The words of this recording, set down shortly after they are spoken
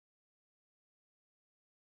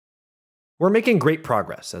We're making great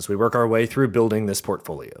progress as we work our way through building this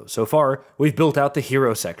portfolio. So far, we've built out the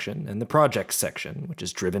Hero section and the Projects section, which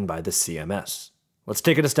is driven by the CMS. Let's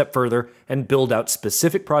take it a step further and build out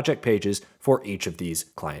specific project pages for each of these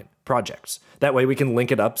client projects. That way we can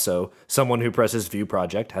link it up so someone who presses View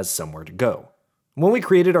Project has somewhere to go. When we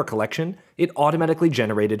created our collection, it automatically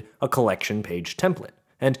generated a collection page template.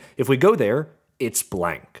 And if we go there, it's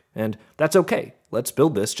blank. And that's okay. Let's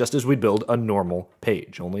build this just as we'd build a normal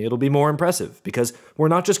page, only it'll be more impressive because we're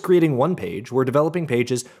not just creating one page, we're developing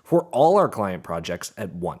pages for all our client projects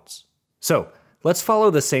at once. So let's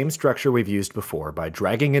follow the same structure we've used before by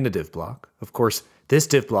dragging in a div block. Of course, this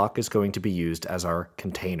div block is going to be used as our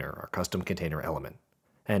container, our custom container element.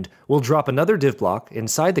 And we'll drop another div block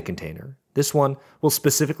inside the container. This one will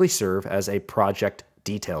specifically serve as a project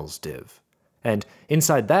details div. And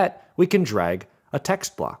inside that, we can drag a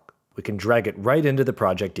text block. We can drag it right into the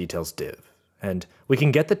project details div. And we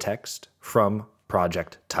can get the text from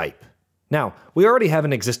project type. Now, we already have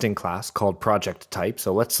an existing class called project type,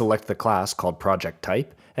 so let's select the class called project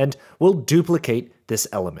type, and we'll duplicate this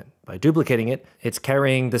element. By duplicating it, it's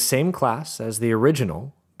carrying the same class as the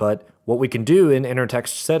original, but what we can do in inner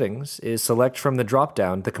text settings is select from the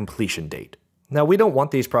dropdown the completion date. Now, we don't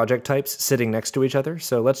want these project types sitting next to each other,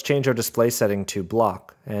 so let's change our display setting to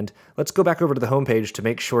block, and let's go back over to the home page to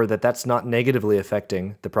make sure that that's not negatively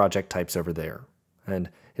affecting the project types over there, and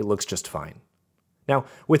it looks just fine. Now,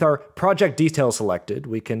 with our project detail selected,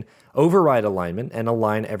 we can override alignment and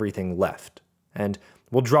align everything left, and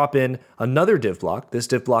we'll drop in another div block. This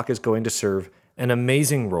div block is going to serve an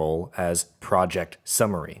amazing role as project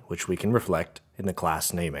summary, which we can reflect in the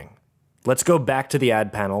class naming. Let's go back to the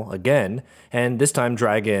add panel again, and this time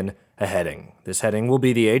drag in a heading. This heading will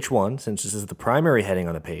be the H1, since this is the primary heading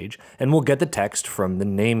on the page, and we'll get the text from the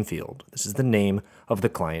name field. This is the name of the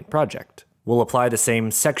client project. We'll apply the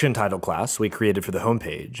same section title class we created for the home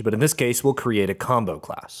page, but in this case, we'll create a combo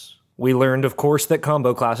class. We learned, of course, that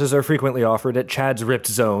combo classes are frequently offered at Chad's Ripped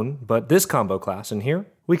Zone, but this combo class in here,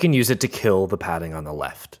 we can use it to kill the padding on the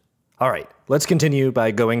left. All right, let's continue by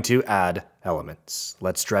going to Add Elements.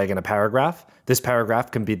 Let's drag in a paragraph. This paragraph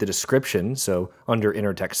can be the description, so under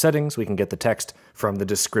Inner Text Settings, we can get the text from the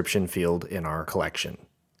description field in our collection.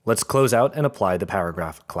 Let's close out and apply the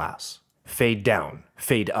paragraph class. Fade down,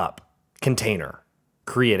 fade up, container,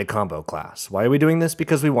 create a combo class. Why are we doing this?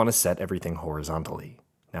 Because we want to set everything horizontally.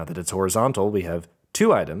 Now that it's horizontal, we have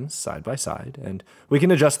two items side by side, and we can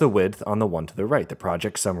adjust the width on the one to the right, the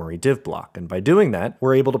project summary div block. And by doing that,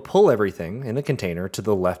 we're able to pull everything in the container to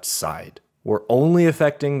the left side. We're only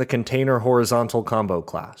affecting the container horizontal combo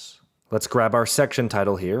class. Let's grab our section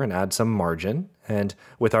title here and add some margin. And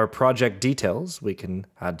with our project details, we can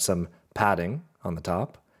add some padding on the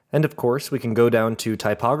top. And of course, we can go down to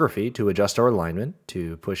typography to adjust our alignment,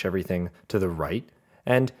 to push everything to the right.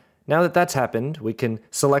 And now that that's happened, we can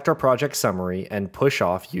select our project summary and push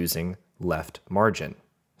off using left margin.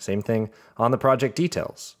 Same thing on the project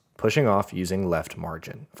details, pushing off using left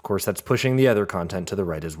margin. Of course, that's pushing the other content to the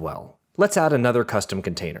right as well. Let's add another custom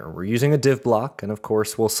container. We're using a div block, and of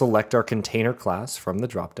course, we'll select our container class from the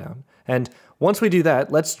dropdown. And once we do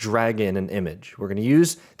that, let's drag in an image. We're going to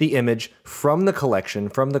use the image from the collection,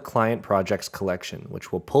 from the client projects collection,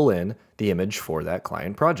 which will pull in the image for that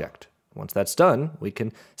client project. Once that's done, we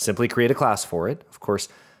can simply create a class for it. Of course,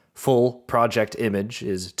 full project image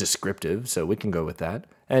is descriptive, so we can go with that.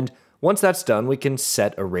 And once that's done, we can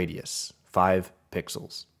set a radius, 5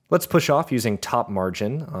 pixels. Let's push off using top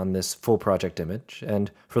margin on this full project image.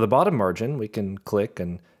 And for the bottom margin, we can click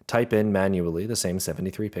and type in manually the same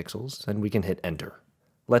 73 pixels, and we can hit enter.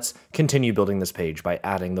 Let's continue building this page by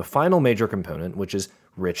adding the final major component, which is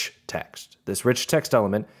rich text. This rich text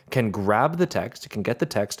element can grab the text, it can get the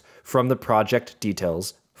text from the project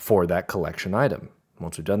details for that collection item.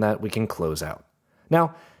 Once we've done that, we can close out.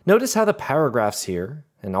 Now, notice how the paragraphs here,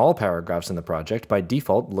 and all paragraphs in the project, by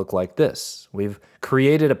default look like this. We've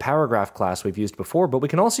created a paragraph class we've used before, but we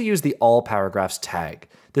can also use the all paragraphs tag.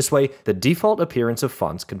 This way, the default appearance of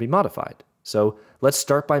fonts can be modified. So let's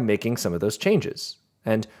start by making some of those changes.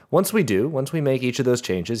 And once we make each of those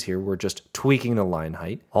changes, here we're just tweaking the line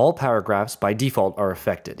height, all paragraphs by default are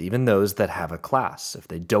affected, even those that have a class, if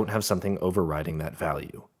they don't have something overriding that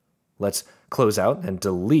value. Let's close out and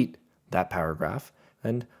delete that paragraph,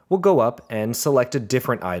 and we'll go up and select a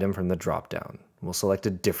different item from the dropdown. We'll select a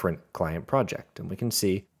different client project, and we can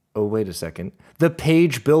see, oh, wait a second, the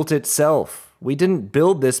page built itself. We didn't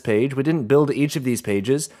build this page, we didn't build each of these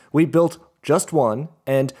pages, we built just one,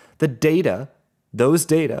 and the data, those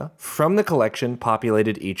data from the collection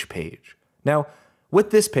populated each page. Now,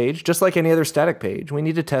 With this page, just like any other static page, we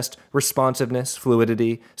need to test responsiveness,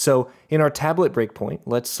 fluidity. So in our tablet breakpoint,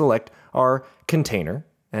 let's select our container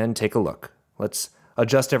and take a look. Let's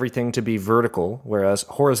adjust everything to be vertical, whereas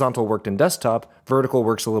horizontal worked in desktop, vertical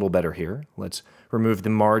works a little better here. Let's remove the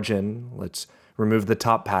margin. Let's remove the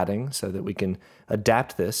top padding so that we can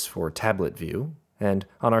adapt this for tablet view. And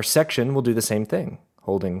on our section, we'll do the same thing,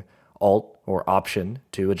 holding Alt or Option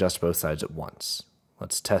to adjust both sides at once.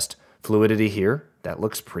 Let's test fluidity here. That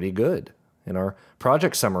looks pretty good. In our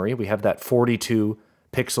project summary, we have that 42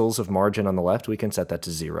 pixels of margin on the left. We can set that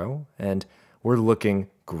to 0, and we're looking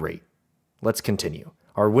great. Let's continue.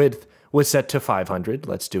 Our width was set to 500.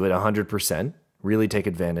 Let's do it 100%. Really take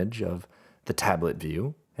advantage of the tablet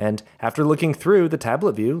view. And after looking through, the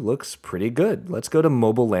tablet view looks pretty good. Let's go to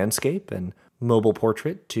mobile landscape and mobile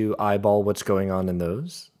portrait to eyeball what's going on in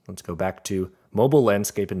those. Let's go back to mobile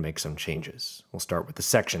landscape and make some changes. We'll start with the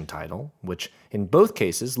section title, which in both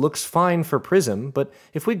cases looks fine for Prism, but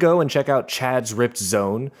if we go and check out Chad's ripped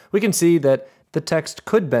zone, we can see that the text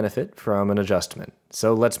could benefit from an adjustment.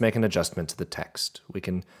 So let's make an adjustment to the text. We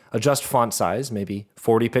can adjust font size, maybe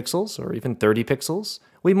 40 pixels or even 30 pixels.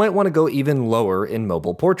 We might want to go even lower in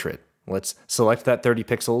mobile portrait. Let's select that 30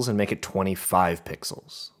 pixels and make it 25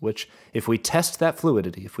 pixels, which if we test that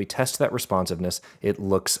fluidity, if we test that responsiveness, it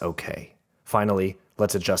looks okay. Finally,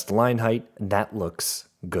 let's adjust line height, and that looks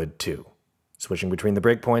good too. Switching between the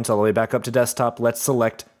breakpoints all the way back up to desktop, let's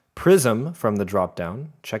select Prism from the dropdown.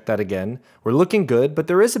 Check that again. We're looking good, but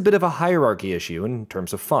there is a bit of a hierarchy issue in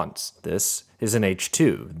terms of fonts. This is an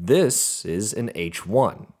H2. This is an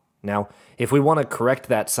H1. Now, if we want to correct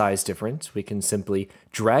that size difference, we can simply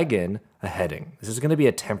drag in a heading. This is going to be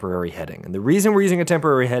a temporary heading. And the reason we're using a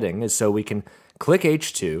temporary heading is so we can click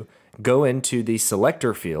H2, go into the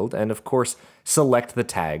selector field, and of course, select the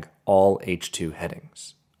tag all H2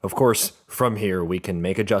 headings. Of course, from here, we can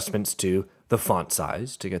make adjustments to the font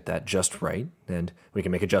size to get that just right, and we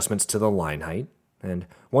can make adjustments to the line height, and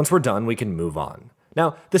once we're done, we can move on.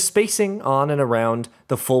 Now, the spacing on and around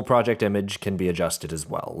the full project image can be adjusted as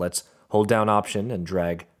well. Let's hold down Option and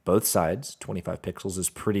drag both sides. 25 pixels is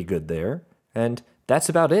pretty good there, and that's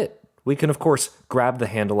about it. We can, of course, grab the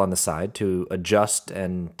handle on the side to adjust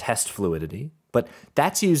and test fluidity, but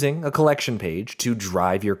that's using a collection page to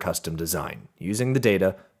drive your custom design, using the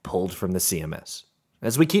data pulled from the CMS.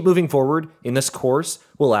 As we keep moving forward in this course,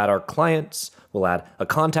 we'll add our clients, we'll add a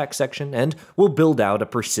contact section, and we'll build out a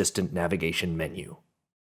persistent navigation menu.